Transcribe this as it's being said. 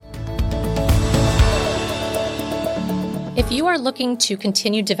If you are looking to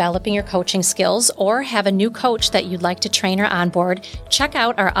continue developing your coaching skills or have a new coach that you'd like to train or onboard, check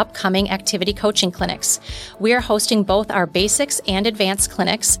out our upcoming activity coaching clinics. We are hosting both our basics and advanced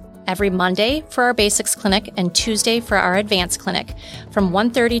clinics every Monday for our basics clinic and Tuesday for our advanced clinic from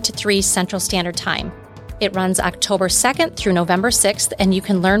 1:30 to 3 Central Standard Time. It runs October 2nd through November 6th, and you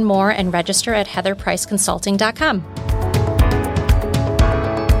can learn more and register at heatherpriceconsulting.com.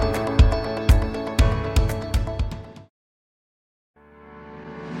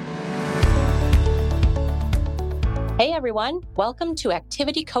 Hey everyone, welcome to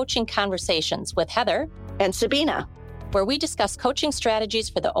Activity Coaching Conversations with Heather and Sabina, where we discuss coaching strategies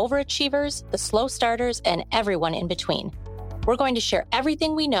for the overachievers, the slow starters, and everyone in between. We're going to share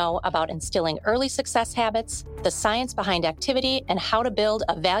everything we know about instilling early success habits, the science behind activity, and how to build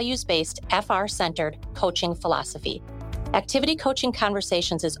a values-based, FR-centered coaching philosophy. Activity Coaching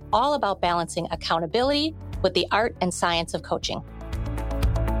Conversations is all about balancing accountability with the art and science of coaching.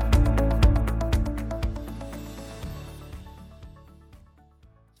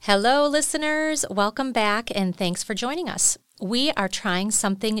 Hello, listeners. Welcome back, and thanks for joining us. We are trying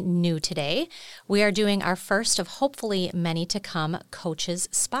something new today. We are doing our first of hopefully many to come Coaches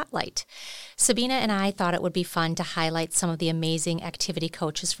Spotlight. Sabina and I thought it would be fun to highlight some of the amazing activity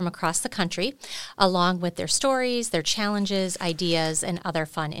coaches from across the country, along with their stories, their challenges, ideas, and other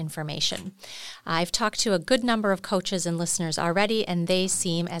fun information. I've talked to a good number of coaches and listeners already, and they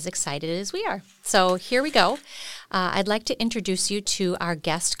seem as excited as we are. So here we go. I'd like to introduce you to our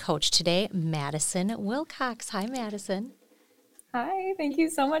guest coach today, Madison Wilcox. Hi, Madison. Hi, thank you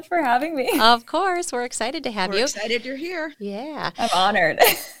so much for having me. Of course, we're excited to have you. We're excited you're here. Yeah. I'm honored.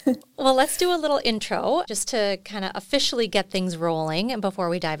 Well, let's do a little intro just to kind of officially get things rolling before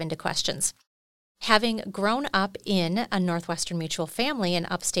we dive into questions. Having grown up in a Northwestern Mutual family in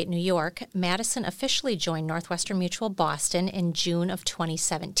upstate New York, Madison officially joined Northwestern Mutual Boston in June of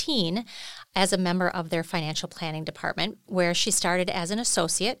 2017 as a member of their financial planning department, where she started as an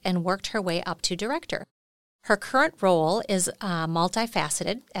associate and worked her way up to director. Her current role is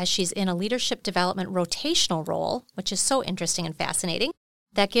multifaceted, as she's in a leadership development rotational role, which is so interesting and fascinating.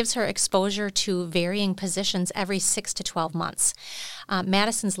 That gives her exposure to varying positions every 6 to 12 months.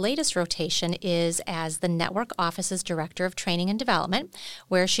 Madison's latest rotation is as the Network Office's Director of Training and Development,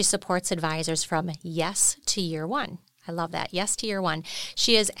 where she supports advisors from yes to year one. I love that. Yes to year one.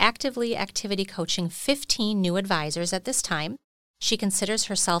 She is actively activity coaching 15 new advisors at this time. She considers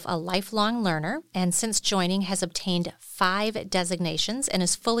herself a lifelong learner, and since joining has obtained 5 designations and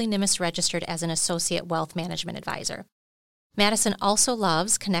is fully NMIS registered as an Associate Wealth Management Advisor. Madison also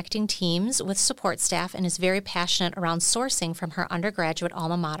loves connecting teams with support staff and is very passionate around sourcing from her undergraduate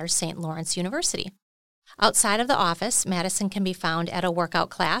alma mater, St. Lawrence University. Outside of the office, Madison can be found at a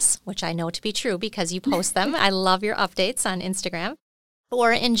workout class, which I know to be true because you post them. I love your updates on Instagram.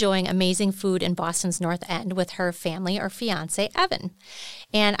 Or enjoying amazing food in Boston's North End with her family or fiance, Evan.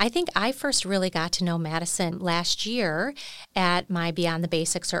 And I think I first really got to know Madison last year at my Beyond the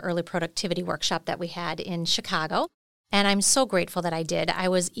Basics or Early Productivity workshop that we had in Chicago. And I'm so grateful that I did. I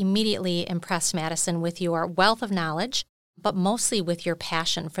was immediately impressed, Madison, with your wealth of knowledge, but mostly with your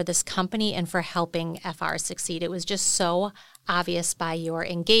passion for this company and for helping FR succeed. It was just so obvious by your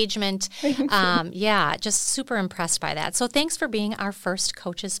engagement. Yeah, just super impressed by that. So thanks for being our first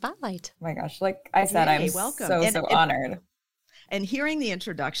Coaches Spotlight. Oh my gosh, like I said, I'm welcome. so honored. And hearing the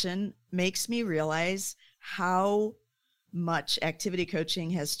introduction makes me realize how much activity coaching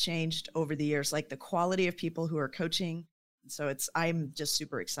has changed over the years, like the quality of people who are coaching. So I'm just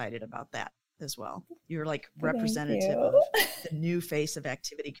super excited about that as well. You're like representative of the new face of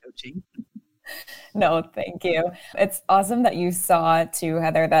activity coaching. No, thank you. It's awesome that you saw too,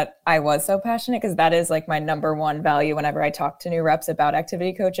 Heather, that I was so passionate, because that is like my number one value whenever I talk to new reps about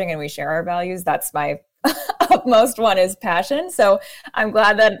activity coaching and we share our values. That's my utmost one, is passion. So I'm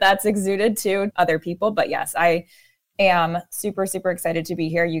glad that that's exuded to other people. But yes, I am super, super excited to be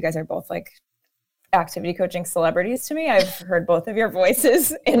here. You guys are both like activity coaching celebrities to me. I've heard both of your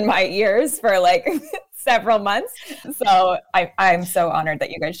voices in my ears for like several months. So I'm so honored that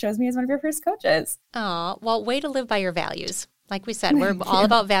you guys chose me as one of your first coaches. Oh, well, way to live by your values. Like we said, we're all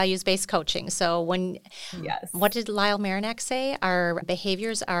about values-based coaching. So what did Lyle Marinak say? Our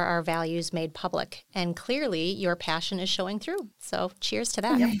behaviors are our values made public. And clearly your passion is showing through. So cheers to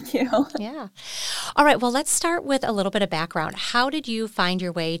that. Thank you. Yeah. All right. Well, let's start with a little bit of background. How did you find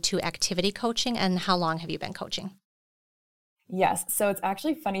your way to activity coaching, and how long have you been coaching? Yes. So it's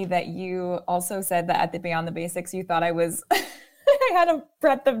actually funny that you also said that at the Beyond the Basics, you thought I was, I had a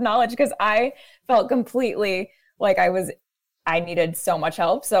breadth of knowledge, because I felt completely like I was I needed so much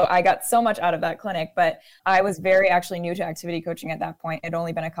help. So I got so much out of that clinic, but I was very actually new to activity coaching at that point. It'd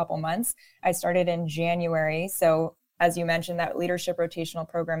only been a couple months. I started in January. So as you mentioned, that leadership rotational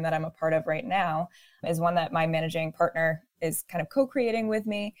program that I'm a part of right now is one that my managing partner is kind of co-creating with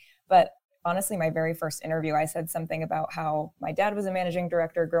me. But honestly, my very first interview, I said something about how my dad was a managing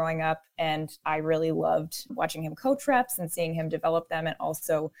director growing up, and I really loved watching him coach reps and seeing him develop them and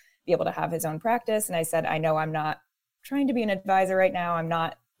also be able to have his own practice. And I said, I know I'm not trying to be an advisor right now. I'm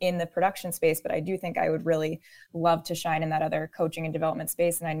not in the production space, but I do think I would really love to shine in that other coaching and development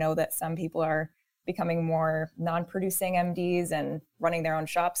space. And I know that some people are becoming more non-producing MDs and running their own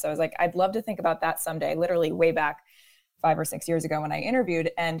shops. So I was like, I'd love to think about that someday, literally way back 5 or 6 years ago when I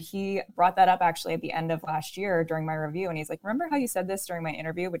interviewed. And he brought that up actually at the end of last year during my review. And he's like, remember how you said this during my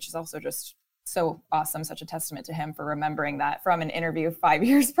interview, which is also just so awesome, such a testament to him for remembering that from an interview 5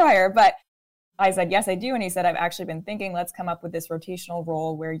 years prior. But I said, yes, I do. And he said, I've actually been thinking, let's come up with this rotational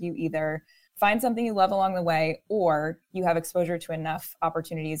role where you either find something you love along the way, or you have exposure to enough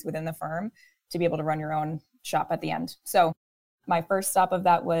opportunities within the firm to be able to run your own shop at the end. So my first stop of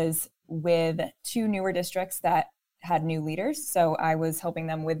that was with 2 newer districts that had new leaders. So I was helping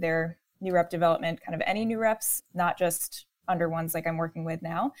them with their new rep development, kind of any new reps, not just under ones like I'm working with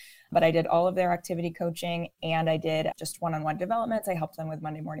now, but I did all of their activity coaching and I did just one-on-one developments. I helped them with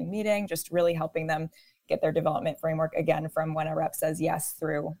Monday morning meeting, just really helping them get their development framework again from when a rep says yes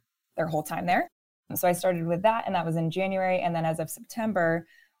through their whole time there. So I started with that, and that was in January. And then as of September,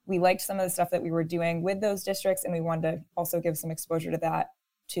 we liked some of the stuff that we were doing with those districts, and we wanted to also give some exposure to that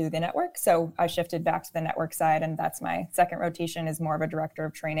to the network. So I shifted back to the network side, and that's my second rotation, is more of a director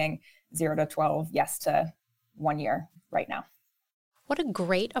of training, 0 to 12, yes to 1 year right now. What a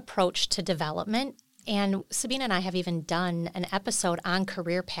great approach to development. And Sabina and I have even done an episode on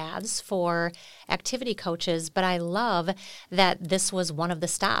career paths for activity coaches, but I love that this was one of the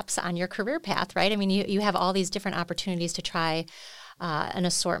stops on your career path, right? I mean, you have all these different opportunities to try an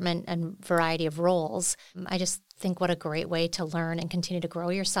assortment and variety of roles. I just think what a great way to learn and continue to grow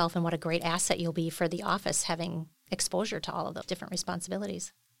yourself, and what a great asset you'll be for the office having exposure to all of the different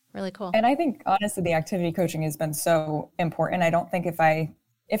responsibilities. Really cool. And I think honestly, the activity coaching has been so important. I don't think if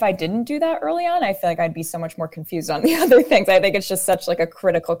I didn't do that early on, I feel like I'd be so much more confused on the other things. I think it's just such like a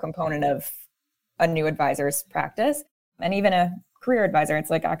critical component of a new advisor's practice. And even a career advisor, it's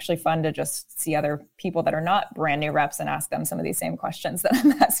like actually fun to just see other people that are not brand new reps and ask them some of these same questions that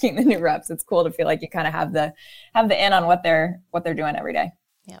I'm asking the new reps. It's cool to feel like you kind of have the in on what they're doing every day.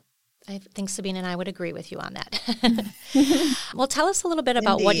 I think Sabina and I would agree with you on that. Well, tell us a little bit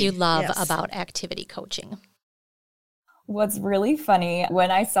about what you love about activity coaching. What's really funny, when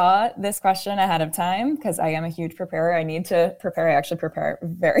I saw this question ahead of time, because I am a huge preparer, I need to prepare. I actually prepare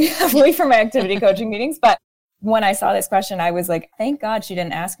very heavily for my activity coaching meetings. But when I saw this question, I was like, thank God she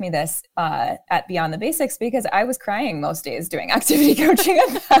didn't ask me this at Beyond the Basics, because I was crying most days doing activity coaching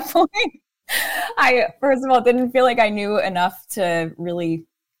at that point. I, first of all, didn't feel like I knew enough to really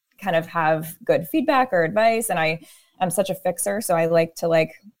kind of have good feedback or advice. And I'm such a fixer. So I like to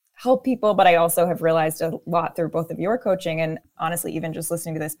help people, but I also have realized a lot through both of your coaching and honestly, even just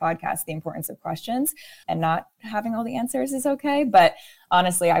listening to this podcast, the importance of questions, and not having all the answers is okay. But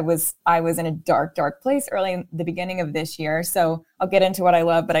honestly, I was in a dark place early in the beginning of this year. So I'll get into what I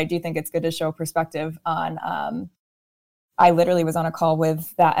love, but I do think it's good to show perspective on, I literally was on a call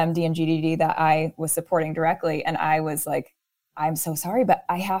with that MD and GDD that I was supporting directly. And I was like, I'm so sorry, but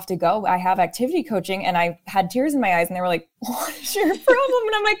I have to go. I have activity coaching. And I had tears in my eyes and they were like, what is your problem?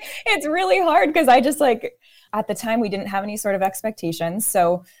 And I'm like, it's really hard because I just at the time we didn't have any sort of expectations.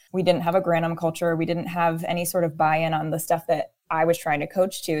 So we didn't have a Granum culture. We didn't have any sort of buy-in on the stuff that I was trying to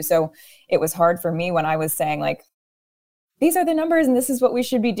coach to. So it was hard for me when I was saying these are the numbers and this is what we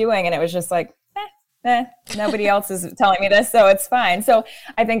should be doing. And it was just nobody else is telling me this, so it's fine. So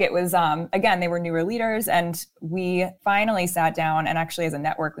I think it was, again, they were newer leaders and we finally sat down, and actually as a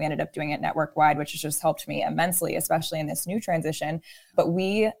network, we ended up doing it network wide, which has just helped me immensely, especially in this new transition. But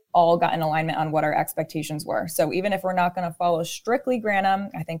we all got in alignment on what our expectations were. So even if we're not going to follow strictly Granum,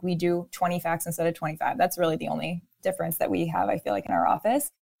 I think we do 20 facts instead of 25. That's really the only difference that we have, I feel like, in our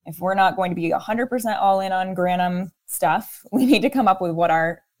office. If we're not going to be 100% all in on Granum stuff, we need to come up with what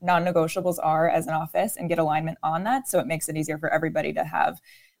our non-negotiables are as an office and get alignment on that. So it makes it easier for everybody to have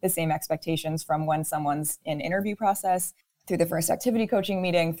the same expectations from when someone's in interview process, through the first activity coaching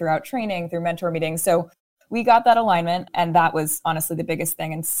meeting, throughout training, through mentor meetings. So we got that alignment, and that was honestly the biggest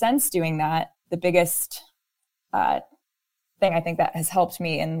thing. And since doing that, the biggest thing I think that has helped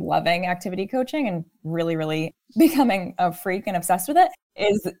me in loving activity coaching and really, really becoming a freak and obsessed with it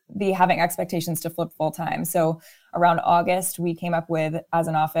is the having expectations to flip full time. So around August, we came up with, as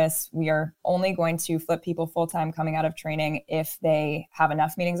an office, we are only going to flip people full time coming out of training if they have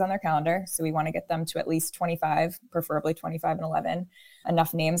enough meetings on their calendar. So we want to get them to at least 25, preferably 25 and 11,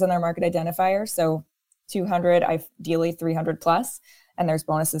 enough names on their market identifier. So 200, ideally 300 plus, and there's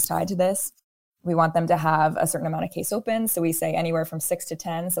bonuses tied to this. We want them to have a certain amount of case opens. So we say anywhere from 6 to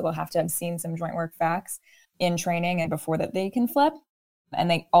 10. So they'll have to have seen some joint work facts in training and before that they can flip. And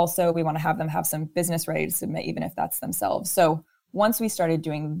we want to have them have some business ready to submit, even if that's themselves. So once we started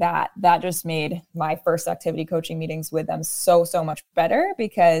doing that, that just made my first activity coaching meetings with them so much better,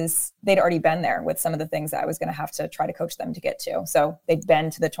 because they'd already been there with some of the things that I was going to have to try to coach them to get to. So they'd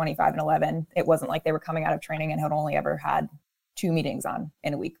been to the 25 and 11. It wasn't like they were coming out of training and had only ever had 2 meetings on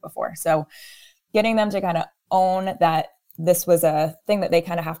in a week before. So getting them to kind of own that this was a thing that they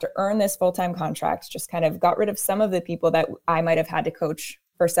kind of have to earn this full-time contract, just kind of got rid of some of the people that I might have had to coach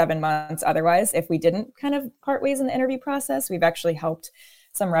for 7 months otherwise if we didn't kind of part ways in the interview process. We've actually helped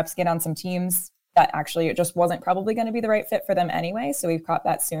some reps get on some teams that actually it just wasn't probably going to be the right fit for them anyway. So we've caught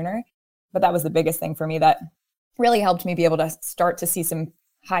that sooner. But that was the biggest thing for me that really helped me be able to start to see some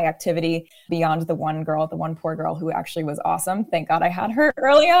high activity beyond the one poor girl who actually was awesome. Thank God I had her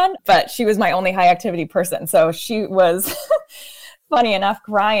early on, but she was my only high activity person. So she was funny enough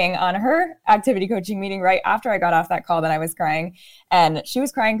crying on her activity coaching meeting right after I got off that call that I was crying. And she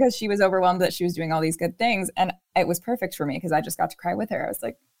was crying because she was overwhelmed that she was doing all these good things. And it was perfect for me because I just got to cry with her. I was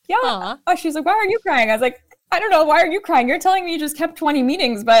like, yeah. Aww. Oh, she's like, why are you crying? I was like, I don't know. Why are you crying? You're telling me you just kept 20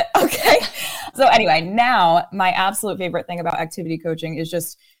 meetings, but okay. So anyway, now my absolute favorite thing about activity coaching is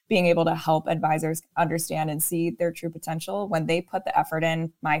just being able to help advisors understand and see their true potential when they put the effort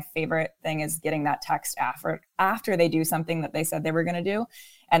in. My favorite thing is getting that text after they do something that they said they were going to do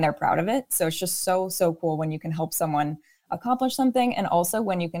and they're proud of it. So it's just so cool when you can help someone accomplish something, and also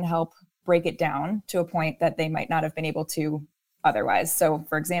when you can help break it down to a point that they might not have been able to otherwise. So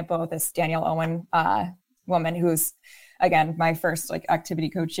for example, this Danielle Owen woman who's, again, my first activity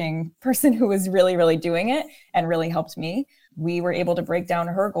coaching person who was really doing it and really helped me. We were able to break down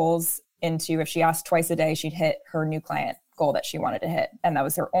her goals into, if she asked twice a day, she'd hit her new client goal that she wanted to hit. And that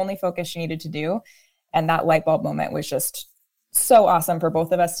was her only focus she needed to do. And that light bulb moment was just so awesome for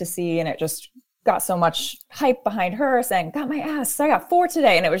both of us to see. And it just got so much hype behind her saying, got my ass, I got 4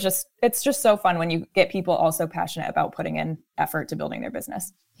 today. And it's just so fun when you get people also passionate about putting in effort to building their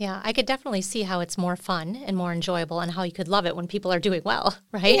business. Yeah, I could definitely see how it's more fun and more enjoyable, and how you could love it when people are doing well,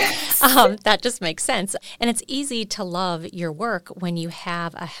 right? Yes. That just makes sense. And it's easy to love your work when you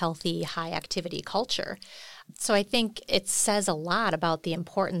have a healthy, high activity culture. So I think it says a lot about the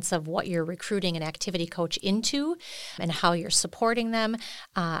importance of what you're recruiting an activity coach into and how you're supporting them.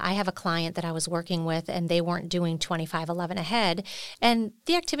 I have a client that I was working with, and they weren't doing 25-11 ahead, and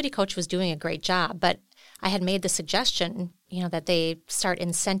the activity coach was doing a great job, but I had made the suggestion, that they start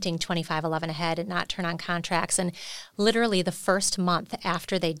incenting 25-11 ahead and not turn on contracts. And literally the first month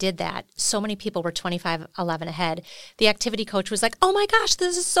after they did that, so many people were 25-11 ahead. The activity coach was like, oh my gosh,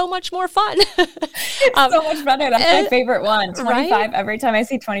 this is so much more fun. It's so much better. That's my favorite one. 25. Right? Every time I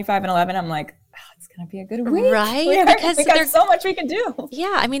see 25 and 11, I'm like, it's going to be a good week. Right? Because there's so much we can do.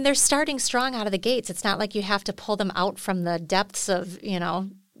 Yeah. I mean, they're starting strong out of the gates. It's not like you have to pull them out from the depths of,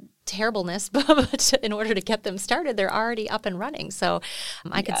 terribleness, but in order to get them started, they're already up and running. So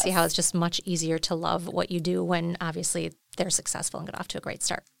I could see how it's just much easier to love what you do when obviously they're successful and get off to a great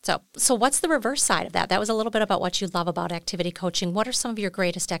start. So what's the reverse side of that? That was a little bit about what you love about activity coaching. What are some of your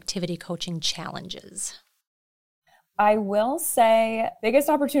greatest activity coaching challenges? I will say biggest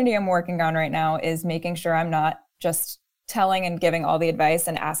opportunity I'm working on right now is making sure I'm not just telling and giving all the advice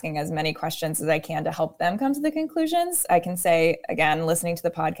and asking as many questions as I can to help them come to the conclusions. I can say, again, listening to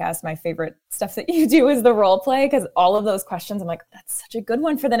the podcast, my favorite stuff that you do is the role play, because all of those questions, I'm like, that's such a good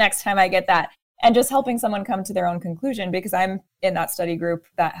one for the next time I get that. And just helping someone come to their own conclusion, because I'm in that study group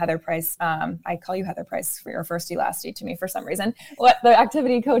that Heather Price, I call you Heather Price for your firsty lasty to me for some reason. What the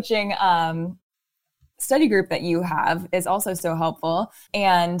activity coaching study group that you have is also so helpful.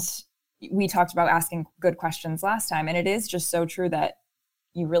 And we talked about asking good questions last time, and it is just so true that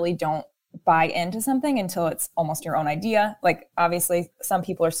you really don't buy into something until it's almost your own idea. Like, obviously, some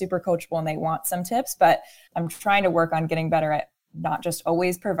people are super coachable and they want some tips, but I'm trying to work on getting better at not just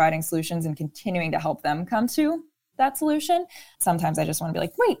always providing solutions and continuing to help them come to that solution. Sometimes I just want to be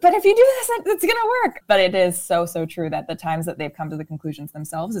like, wait, but if you do this, it's going to work. But it is so true that the times that they've come to the conclusions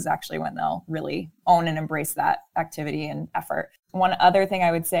themselves is actually when they'll really own and embrace that activity and effort. One other thing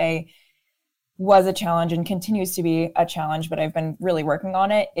I would say, was a challenge and continues to be a challenge, but I've been really working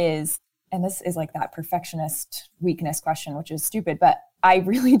on it is, and this is like that perfectionist weakness question, which is stupid, but I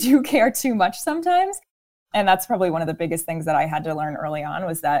really do care too much sometimes. And that's probably one of the biggest things that I had to learn early on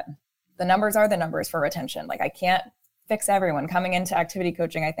was that the numbers are the numbers for retention. Like I can't fix everyone. Coming into activity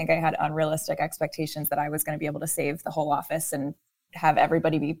coaching, I think I had unrealistic expectations that I was going to be able to save the whole office and have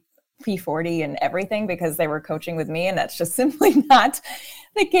everybody be P40 and everything because they were coaching with me. And that's just simply not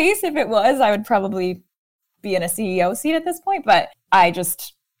the case. If it was, I would probably be in a CEO seat at this point. But I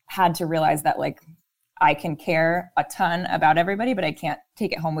just had to realize that like I can care a ton about everybody, but I can't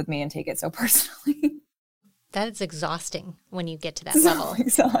take it home with me and take it so personally. That is exhausting when you get to that so level.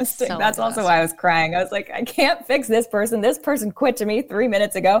 Exhausting. So That's exhausting. Also why I was crying. I was like, I can't fix this person. This person quit to me 3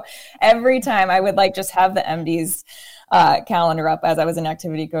 minutes ago. Every time I would like just have the MD's calendar up as I was in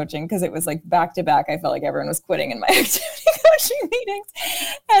activity coaching because it was like back to back. I felt like everyone was quitting in my activity coaching meetings.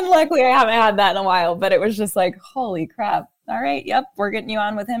 And luckily I haven't had that in a while, but it was just like, holy crap. All right. Yep. We're getting you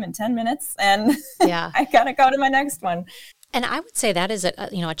on with him in 10 minutes. And yeah, I got to go to my next one. And I would say that is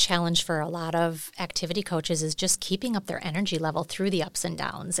a challenge for a lot of activity coaches is just keeping up their energy level through the ups and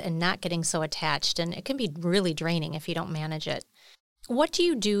downs and not getting so attached. And it can be really draining if you don't manage it. What do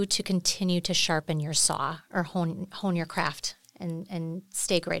you do to continue to sharpen your saw or hone your craft and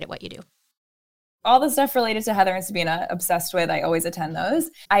stay great at what you do? All the stuff related to Heather and Sabina, obsessed with. I always attend those.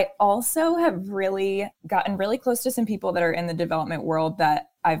 I also have really gotten really close to some people that are in the development world that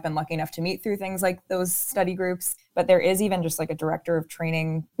I've been lucky enough to meet through things like those study groups. But there is even just like a director of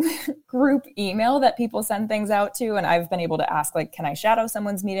training group email that people send things out to. And I've been able to ask, like, can I shadow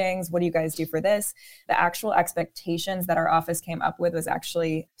someone's meetings? What do you guys do for this? The actual expectations that our office came up with was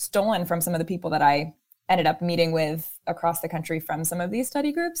actually stolen from some of the people that I ended up meeting with across the country from some of these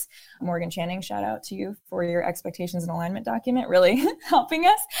study groups. Morgan Channing, shout out to you for your expectations and alignment document, really helping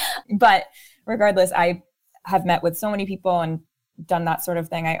us. But regardless, I have met with so many people and done that sort of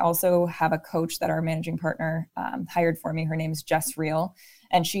thing. I also have a coach that our managing partner hired for me. Her name's Jess Reel,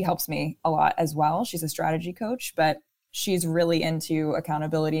 and she helps me a lot as well. She's a strategy coach, but she's really into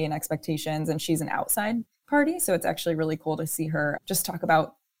accountability and expectations, and she's an outside party. So it's actually really cool to see her just talk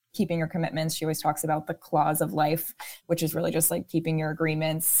about keeping your commitments. She always talks about the clause of life, which is really just like keeping your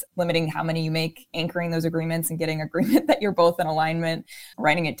agreements, limiting how many you make, anchoring those agreements and getting agreement that you're both in alignment,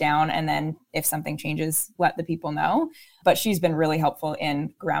 writing it down. And then if something changes, let the people know. But she's been really helpful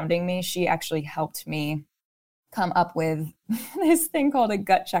in grounding me. She actually helped me come up with this thing called a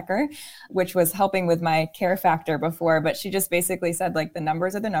gut checker, which was helping with my care factor before. But she just basically said, like, the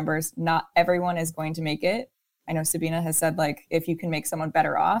numbers are the numbers. Not everyone is going to make it. I know Sabina has said, like, if you can make someone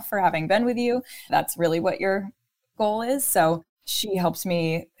better off for having been with you, that's really what your goal is. So she helps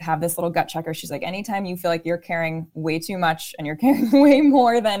me have this little gut checker. She's like, anytime you feel like you're caring way too much and you're caring way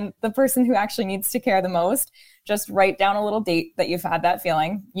more than the person who actually needs to care the most, just write down a little date that you've had that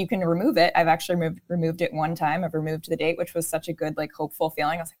feeling. You can remove it. I've actually removed it one time. I've removed the date, which was such a good, like, hopeful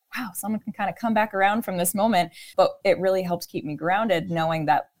feeling. I was like, wow, someone can kind of come back around from this moment. But it really helps keep me grounded, knowing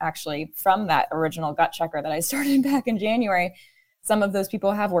that actually from that original gut checker that I started back in January, some of those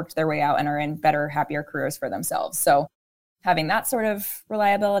people have worked their way out and are in better, happier careers for themselves. So having that sort of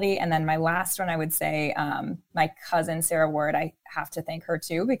reliability. And then my last one, I would say, my cousin, Sarah Ward, I have to thank her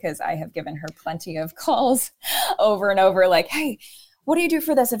too, because I have given her plenty of calls over and over, like, hey, what do you do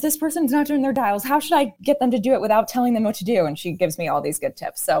for this? If this person's not doing their dials, how should I get them to do it without telling them what to do? And she gives me all these good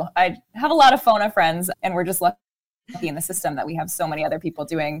tips. So I have a lot of FONA friends, and we're just lucky in the system that we have so many other people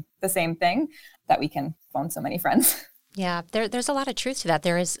doing the same thing that we can phone so many friends. Yeah, there's a lot of truth to that.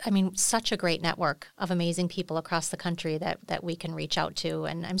 There is, such a great network of amazing people across the country that we can reach out to.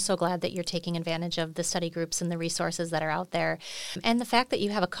 And I'm so glad that you're taking advantage of the study groups and the resources that are out there. And the fact that you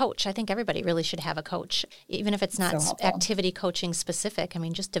have a coach, I think everybody really should have a coach, even if it's not activity coaching specific.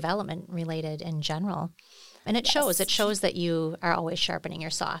 Just development related in general. And it shows that you are always sharpening your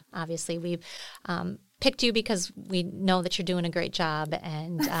saw. Obviously, we've picked you because we know that you're doing a great job,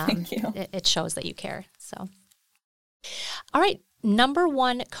 and Thank you. It shows that you care. So. All right. Number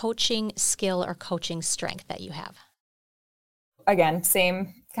one coaching skill or coaching strength that you have? Again,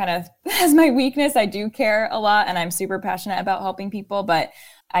 same kind of as my weakness. I do care a lot, and I'm super passionate about helping people, but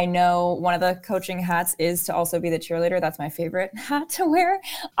I know one of the coaching hats is to also be the cheerleader. That's my favorite hat to wear.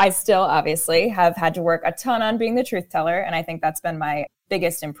 I still obviously have had to work a ton on being the truth teller, and I think that's been my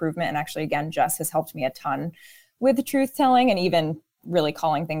biggest improvement. And actually, again, Jess has helped me a ton with the truth telling, and even really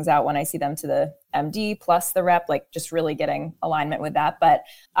calling things out when I see them to the MD plus the rep, like just really getting alignment with that. But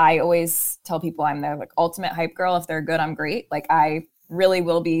I always tell people I'm their like ultimate hype girl. If they're good, I'm great. Like I really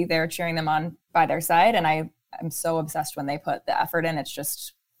will be there cheering them on by their side. And I'm so obsessed when they put the effort in. It's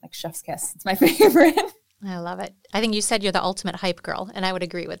just like chef's kiss. It's my favorite. I love it. I think you said you're the ultimate hype girl, and I would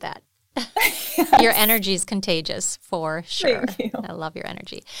agree with that. Yes. Your energy is contagious for sure. Thank you. I love your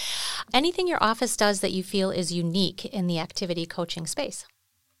energy. Anything your office does that you feel is unique in the activity coaching space?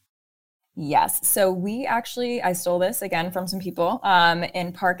 Yes. So I stole this again from some people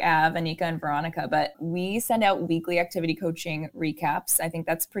in Park Ave, Anika and Veronica, but we send out weekly activity coaching recaps. I think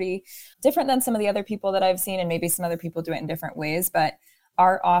that's pretty different than some of the other people that I've seen, and maybe some other people do it in different ways. But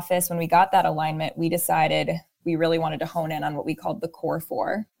our office, when we got that alignment, we decided we really wanted to hone in on what we called the core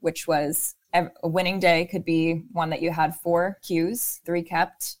four, which was a winning day could be one that you had 4 cues, 3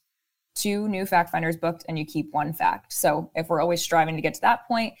 kept, 2 new fact finders booked, and you keep 1 fact. So if we're always striving to get to that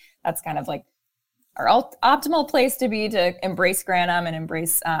point, that's kind of like our optimal place to be, to embrace Granum and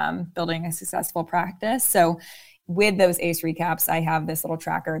embrace building a successful practice. So with those ACE recaps, I have this little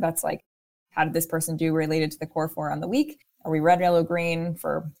tracker that's like, how did this person do related to the core 4 on the week? Are we red, yellow, green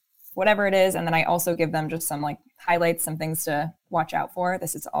for whatever it is? And then I also give them just some like highlights, some things to watch out for.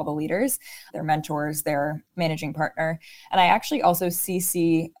 This is all the leaders, their mentors, their managing partner. And I actually also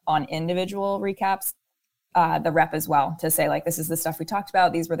CC on individual recaps, the rep as well, to say like, this is the stuff we talked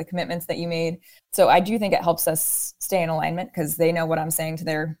about. These were the commitments that you made. So I do think it helps us stay in alignment because they know what I'm saying to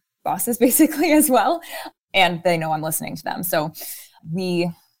their bosses basically as well. And they know I'm listening to them. So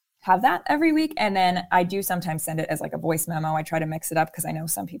we have that every week. And then I do sometimes send it as like a voice memo. I try to mix it up because I know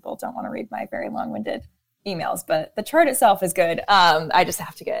some people don't want to read my very long-winded emails, but the chart itself is good. I just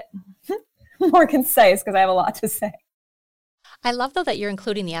have to get more concise because I have a lot to say. I love, though, that you're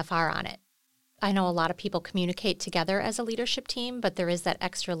including the FR on it. I know a lot of people communicate together as a leadership team, but there is that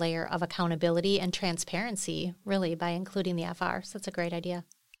extra layer of accountability and transparency, really, by including the FR. So that's a great idea.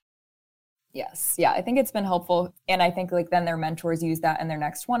 Yes. Yeah. I think it's been helpful. And I think like then their mentors use that in their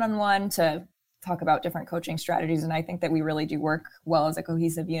next one-on-one to talk about different coaching strategies. And I think that we really do work well as a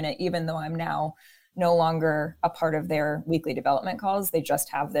cohesive unit, even though I'm now no longer a part of their weekly development calls. They just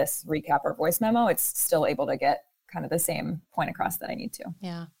have this recap or voice memo. It's still able to get kind of the same point across that I need to.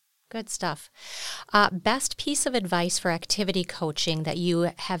 Yeah. Good stuff. Best piece of advice for activity coaching that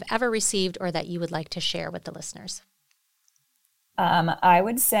you have ever received or that you would like to share with the listeners? I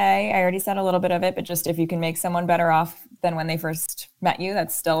would say, I already said a little bit of it, but just if you can make someone better off than when they first met you,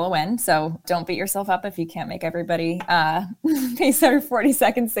 that's still a win. So don't beat yourself up if you can't make everybody pace their 40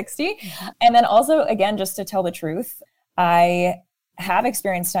 seconds, 60. And then also, again, just to tell the truth, I have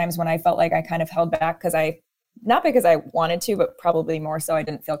experienced times when I felt like I kind of held back not because I wanted to, but probably more so I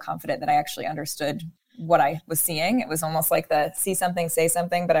didn't feel confident that I actually understood what I was seeing. It was almost like the see something, say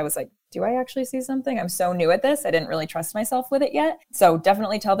something, but I was like, do I actually see something? I'm so new at this. I didn't really trust myself with it yet. So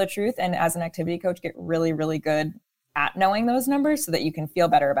definitely tell the truth. And as an activity coach, get really, really good at knowing those numbers so that you can feel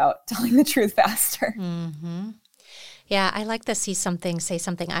better about telling the truth faster. Mm-hmm. Yeah, I like the see something, say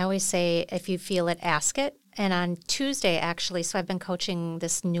something. I always say, if you feel it, ask it. And on Tuesday, actually, so I've been coaching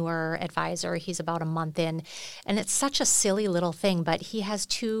this newer advisor. He's about a month in, and it's such a silly little thing, but he has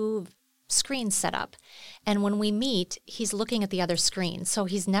 2 screens set up. And when we meet, he's looking at the other screen. So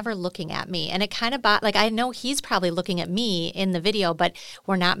he's never looking at me. And it kind of, like, I know he's probably looking at me in the video, but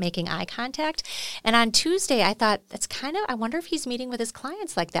we're not making eye contact. And on Tuesday, I thought, that's kind of, I wonder if he's meeting with his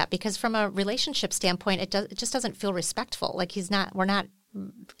clients like that, because from a relationship standpoint, it just doesn't feel respectful. Like we're not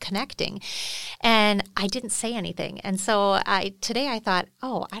connecting. And I didn't say anything. And so today I thought,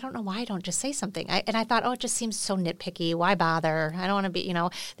 oh, I don't know why I don't just say something. And I thought, oh, it just seems so nitpicky. Why bother? I don't want to be,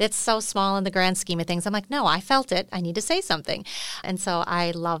 that's so small in the grand scheme of things. I'm like, no, I felt it. I need to say something. And so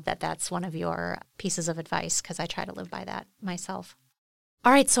I love that that's one of your pieces of advice, because I try to live by that myself.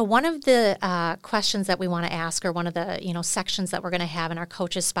 All right, so one of the questions that we want to ask, or one of the sections that we're going to have in our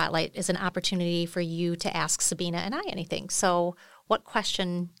Coaches Spotlight, is an opportunity for you to ask Sabina and I anything. So what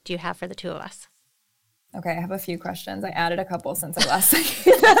question do you have for the two of us? Okay, I have a few questions. I added a couple since I last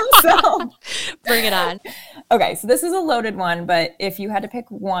said them, so bring it on. Okay, so this is a loaded one, but if you had to pick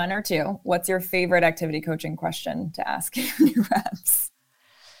 1 or 2, what's your favorite activity coaching question to ask your new reps?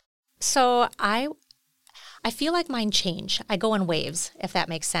 So I feel like mine change. I go in waves, if that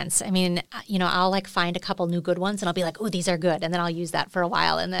makes sense. I mean, I'll find a couple new good ones and I'll be like, oh, these are good. And then I'll use that for a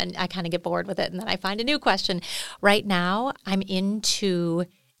while. And then I kind of get bored with it. And then I find a new question. Right now, I'm into,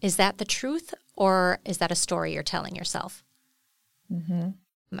 is that the truth or is that a story you're telling yourself? Mm-hmm.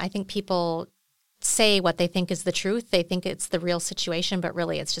 I think people say what they think is the truth. They think it's the real situation, but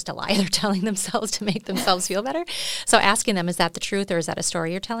really it's just a lie they're telling themselves to make themselves feel better. So asking them, is that the truth or is that a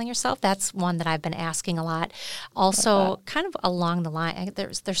story you're telling yourself? That's one that I've been asking a lot. Also, kind of along the line,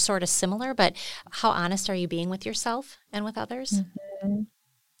 they're sort of similar, but how honest are you being with yourself and with others? Mm-hmm.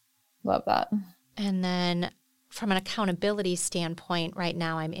 Love that. And then from an accountability standpoint, right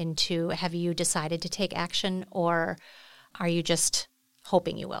now I'm into, have you decided to take action, or are you just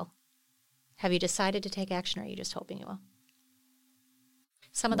hoping you will? Have you decided to take action, or are you just hoping you will?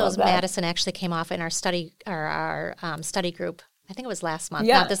 Some of those, Madison, actually came off in our study study group. I think it was last month,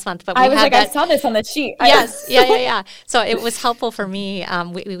 not this month, but we I saw this on the sheet. Yes, yeah. So it was helpful for me.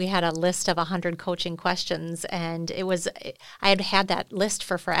 We had a list of 100 coaching questions, and I had that list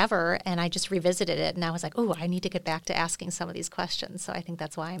for forever, and I just revisited it, and I was like, oh, I need to get back to asking some of these questions. So I think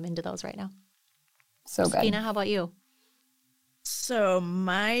that's why I'm into those right now. So good. Stina, how about you? So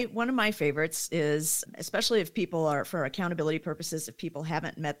one of my favorites is, especially if people are, for accountability purposes, if people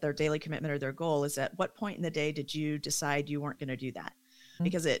haven't met their daily commitment or their goal, is at what point in the day did you decide you weren't going to do that?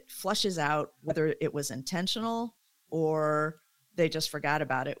 Because it flushes out whether it was intentional or they just forgot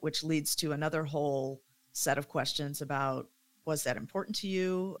about it, which leads to another whole set of questions about, was that important to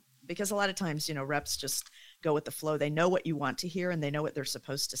you? Because a lot of times, reps just go with the flow. They know what you want to hear and they know what they're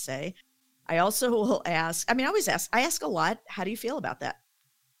supposed to say. I also will ask, I ask a lot, how do you feel about that?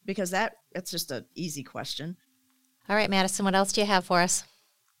 Because that's just an easy question. All right, Madison, what else do you have for us?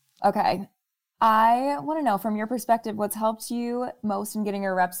 Okay. I want to know, from your perspective, what's helped you most in getting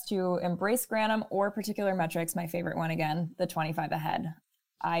your reps to embrace Granum or particular metrics? My favorite one, again, the 25 ahead.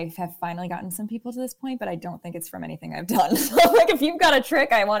 I have finally gotten some people to this point, but I don't think it's from anything I've done. So if you've got a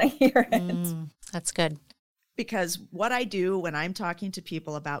trick, I want to hear it. That's good. Because what I do when I'm talking to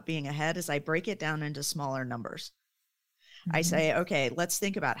people about being ahead is I break it down into smaller numbers. Mm-hmm. I say, okay, let's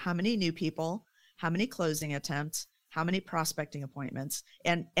think about how many new people, how many closing attempts, how many prospecting appointments.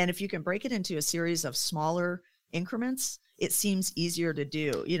 And if you can break it into a series of smaller increments, it seems easier to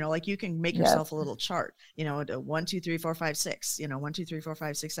do. Like you can make yourself a little chart, 1, 2, 3, 4, 5, 6, 1, 2, 3, 4,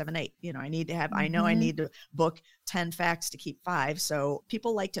 5, 6, 7, 8. I need to have, I know I need to book 10 facts to keep 5. So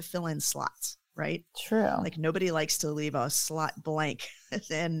people like to fill in slots. Right? True. Like nobody likes to leave a slot blank.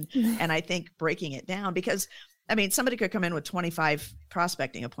 and I think breaking it down, because somebody could come in with 25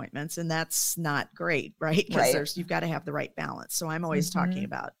 prospecting appointments and that's not great, right? Because you've got to have the right balance. So I'm always talking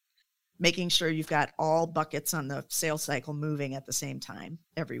about making sure you've got all buckets on the sales cycle moving at the same time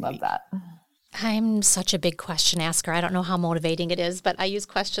every week. Love that. I'm such a big question asker. I don't know how motivating it is, but I use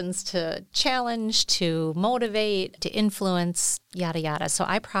questions to challenge, to motivate, to influence, yada, yada. So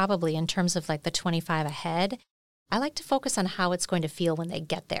I probably, in terms of like the 25 ahead, I like to focus on how it's going to feel when they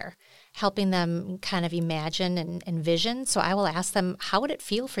get there, helping them kind of imagine and envision. So I will ask them, how would it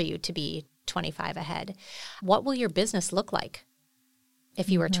feel for you to be 25 ahead? What will your business look like if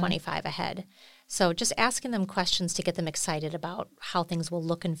you were 25 ahead? So just asking them questions to get them excited about how things will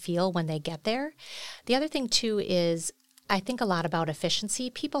look and feel when they get there. The other thing, too, is I think a lot about efficiency.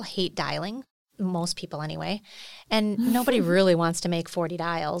 People hate dialing, most people anyway, and nobody really wants to make 40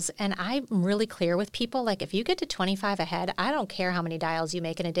 dials. And I'm really clear with people, like if you get to 25 ahead, I don't care how many dials you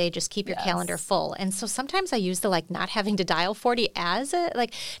make in a day, just keep your calendar full. And so sometimes I use the not having to dial 40 as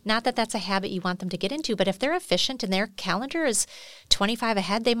not that that's a habit you want them to get into, but if they're efficient and their calendar is 25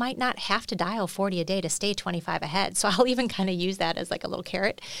 ahead, they might not have to dial 40 a day to stay 25 ahead. So I'll even kind of use that as like a little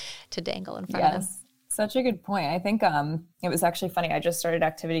carrot to dangle in front of them. Such a good point. I think it was actually funny. I just started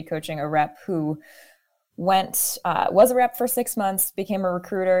activity coaching a rep who was a rep for 6 months, became a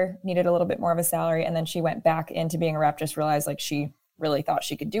recruiter, needed a little bit more of a salary. And then she went back into being a rep, just realized she really thought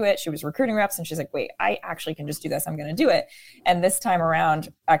she could do it. She was recruiting reps and she's like, wait, I actually can just do this. I'm going to do it. And this time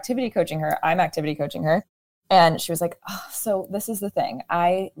around, I'm activity coaching her. And she was like, oh, so this is the thing.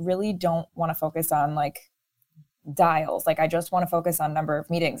 I really don't want to focus on dials. I just want to focus on number of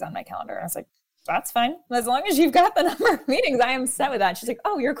meetings on my calendar. And I was like, that's fine. As long as you've got the number of meetings, I am set with that. She's like,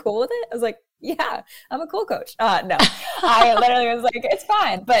 oh, you're cool with it? I was like, yeah, I'm a cool coach. No, I literally was like, it's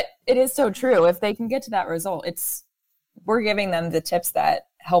fine. But it is so true. If they can get to that result, we're giving them the tips that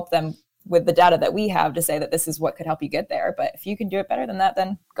help them with the data that we have to say that this is what could help you get there. But if you can do it better than that,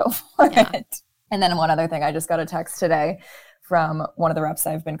 then go for it. And then one other thing, I just got a text today from one of the reps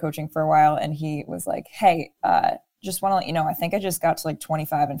I've been coaching for a while. And he was like, hey, just want to let you know, I think I just got to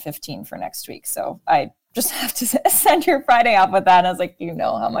 25 and 15 for next week. So I just have to send your Friday off with that. And I was like,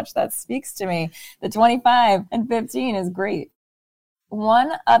 how much that speaks to me. The 25 and 15 is great.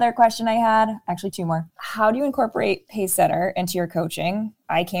 One other question I had, actually 2 more. How do you incorporate Pacesetter into your coaching?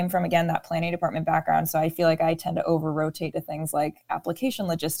 I came from, again, that planning department background. So I feel like I tend to over-rotate to things like application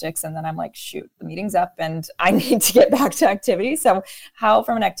logistics. And then I'm like, shoot, the meeting's up and I need to get back to activity. So how,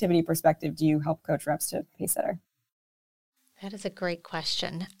 from an activity perspective, do you help coach reps to Pacesetter? That is a great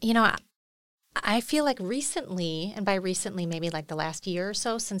question. I feel like recently, and by recently, maybe the last year or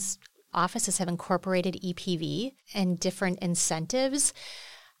so, since offices have incorporated EPV and different incentives,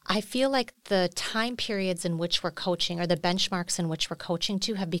 I feel like the time periods in which we're coaching or the benchmarks in which we're coaching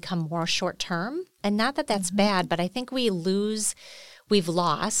to have become more short term. And not that that's bad, but I think we've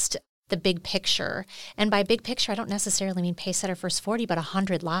lost the big picture. And by big picture, I don't necessarily mean Pacesetter First 40, but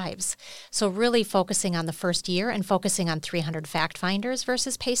 100 lives. So really focusing on the first year and focusing on 300 fact finders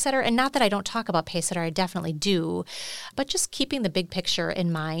versus Pacesetter. And not that I don't talk about Pacesetter, I definitely do, but just keeping the big picture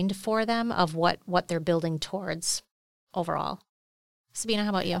in mind for them of what they're building towards overall. Sabina, how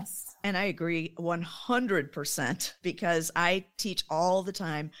about you? And I agree 100% because I teach all the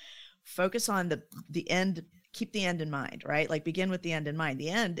time, focus on the end, keep the end in mind, right? Like begin with the end in mind. The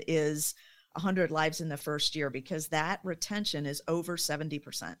end is 100 lives in the first year because that retention is over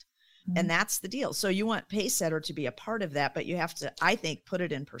 70%. And that's the deal. So you want Pacesetter to be a part of that, but you have to, I think, put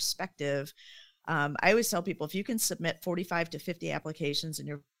it in perspective. I always tell people, if you can submit 45 to 50 applications in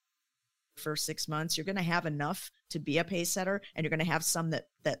your first 6 months, you're going to have enough to be a Pacesetter, and you're going to have some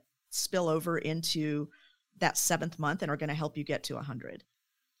that spill over into that 7th month and are going to help you get to 100.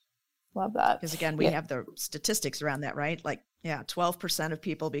 Love that. Because again, we have the statistics around that, right? Like, 12% of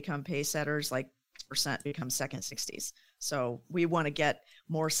people become Pacesetters, like percent become second 60s. So we want to get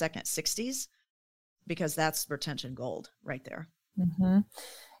more second 60s because that's retention gold right there. Mm-hmm.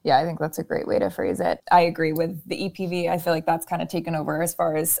 Yeah, I think that's a great way to phrase it. I agree with the EPV. I feel like that's kind of taken over as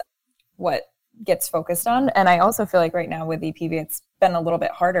far as what gets focused on. And I also feel like right now with EPV, it's been a little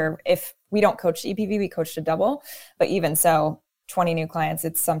bit harder. If we don't coach EPV, we coach to double. But even so, 20 new clients,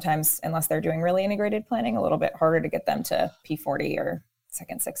 it's sometimes, unless they're doing really integrated planning, a little bit harder to get them to P40 or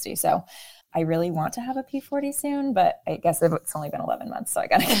second 60. So I really want to have a P40 soon, but I guess it's only been 11 months. So I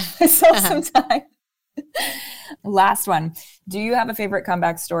got to give myself some time. Last one. Do you have a favorite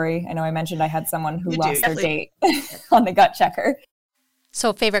comeback story? I know I mentioned I had someone who lost their date on the gut checker.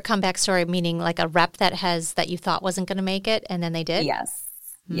 So favorite comeback story, meaning like a rep that you thought wasn't going to make it and then they did? Yes.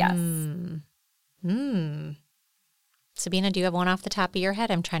 Sabina, do you have one off the top of your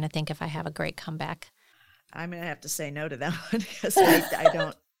head? I'm trying to think if I have a great comeback. I'm going to have to say no to that one because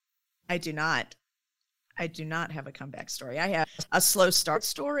I do not have a comeback story. I have a slow start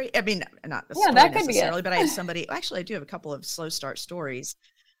story. I mean, not a story necessarily, but I have somebody, actually I do have a couple of slow start stories,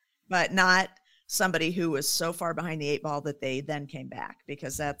 but not somebody who was so far behind the 8 ball that they then came back,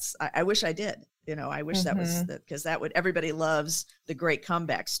 because I wish I did, I wish that was because everybody loves the great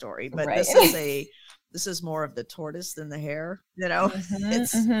comeback story, but right. This is more of the tortoise than the hare,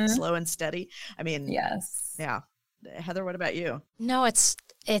 it's slow and steady. I mean, yes. Yeah. Heather, what about you? No, it's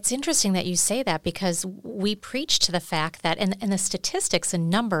interesting that you say that, because we preach to the fact that, and the statistics and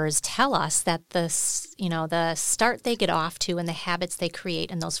numbers tell us that the start they get off to and the habits they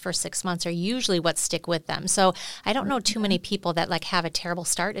create in those first 6 months are usually what stick with them. So I don't know too many people that like have a terrible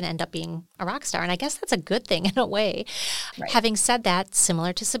start and end up being a rock star. And I guess that's a good thing in a way. Right. Having said that,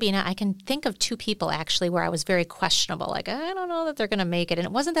 similar to Sabina, I can think of 2 people actually where I was very questionable. Like, I don't know that they're going to make it. And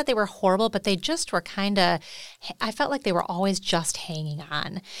it wasn't that they were horrible, but they just were I felt like they were always just hanging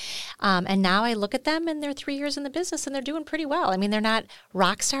on. And now I look at them and they're 3 years in the business and they're doing pretty well. I mean, they're not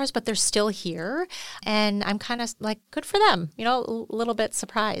rock stars, but they're still here. And I'm kind of like, good for them, a little bit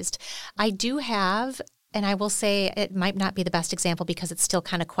surprised. I do have, and I will say it might not be the best example because it's still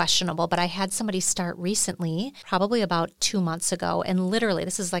kind of questionable, but I had somebody start recently, probably about 2 months ago. And literally,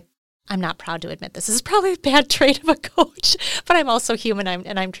 this is like, I'm not proud to admit this is probably a bad trait of a coach, but I'm also human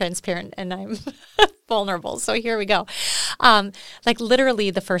and I'm transparent and I'm vulnerable. So here we go. Like literally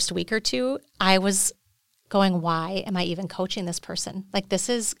the first week or two, I was going, why am I even coaching this person? Like, this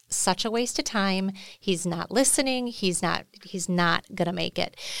is such a waste of time. He's not listening. He's not going to make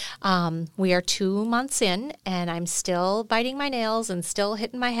it. We are 2 months in and I'm still biting my nails and still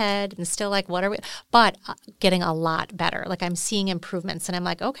hitting my head and still like, what are we, but getting a lot better. Like I'm seeing improvements and I'm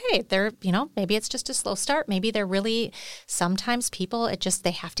like, okay, they're, maybe it's just a slow start. Maybe they're really, sometimes people,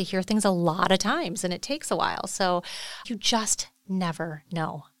 they have to hear things a lot of times and it takes a while. So you just never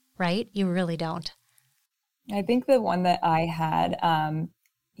know, right? You really don't. I think the one that I had,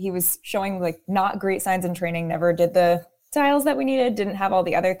 he was showing like not great signs in training, never did the dials that we needed, didn't have all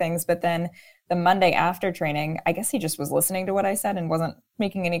the other things. But then the Monday after training, I guess he just was listening to what I said and wasn't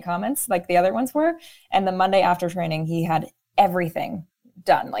making any comments like the other ones were. And the Monday after training, he had everything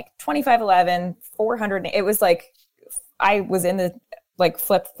done, like 2511, 400. It was like, I was in the like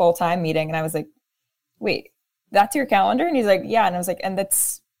flip full-time meeting and I was like, wait, that's your calendar? And he's like, yeah. And I was like, and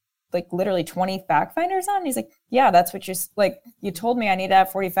that's like literally 20 fact finders on? And he's like, yeah, that's what you told me I need to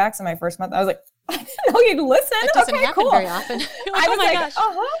have 40 facts in my first month. I was like, I didn't know you'd listen. It doesn't happen very often. I was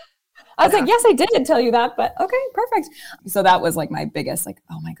like, I was like, yes, I did tell you that, but okay, perfect. So that was like my biggest, like,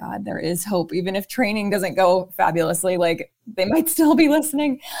 oh my God, there is hope. Even if training doesn't go fabulously, like they might still be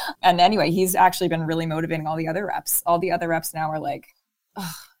listening. And anyway, he's actually been really motivating all the other reps. All the other reps now are like,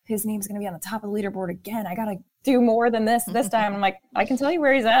 oh, his name's going to be on the top of the leaderboard again. I got to do more than this time. I'm like, I can tell you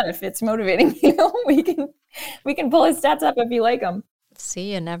where he's at if it's motivating you. We can pull his stats up if you like them.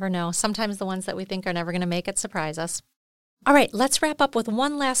 See, you never know. Sometimes the ones that we think are never going to make it surprise us. All right, let's wrap up with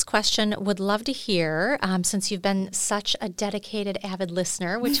one last question. Would love to hear, since you've been such a dedicated, avid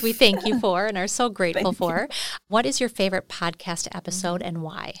listener, which we thank you for and are so grateful for. What is your favorite podcast episode and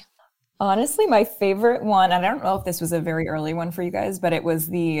why? Honestly, my favorite one, and I don't know if this was a very early one for you guys, but it was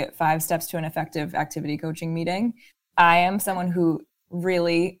the 5 steps to an effective activity coaching meeting. I am someone who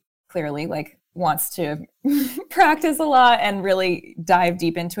really clearly wants to practice a lot and really dive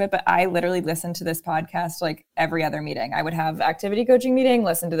deep into it. But I literally listen to this podcast like every other meeting. I would have activity coaching meeting,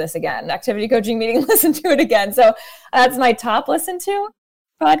 listen to this again, activity coaching meeting, listen to it again. So that's my top listen to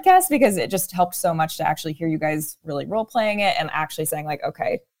podcast because it just helped so much to actually hear you guys really role playing it and actually saying like,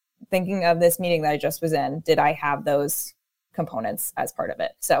 okay, thinking of this meeting that I just was in, did I have those components as part of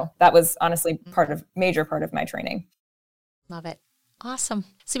it? So that was honestly major part of my training. Love it. Awesome.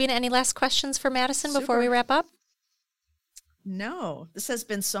 Sabina, any last questions for Madison before we Super. wrap up? No, this has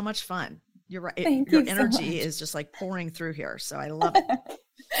been so much fun. You're right. Thank Your you so energy much. is just like pouring through here. So I love it.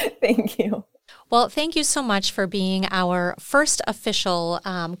 Thank you. Well, thank you so much for being our first official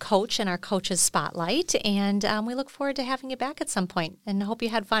coach in our Coaches Spotlight. And we look forward to having you back at some point and hope you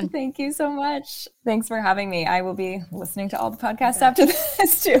had fun. Thank you so much. Thanks for having me. I will be listening to all the podcasts after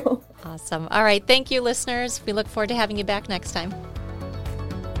this too. Awesome. All right. Thank you, listeners. We look forward to having you back next time.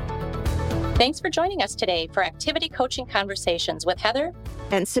 Thanks for joining us today for Activity Coaching Conversations with Heather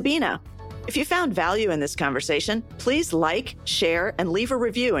And Sabina, if you found value in this conversation, please like, share, and leave a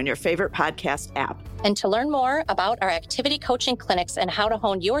review in your favorite podcast app. And to learn more about our activity coaching clinics and how to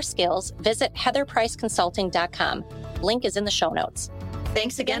hone your skills, visit heatherpriceconsulting.com. Link is in the show notes.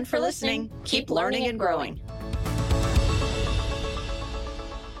 Thanks again for listening. Keep learning and growing.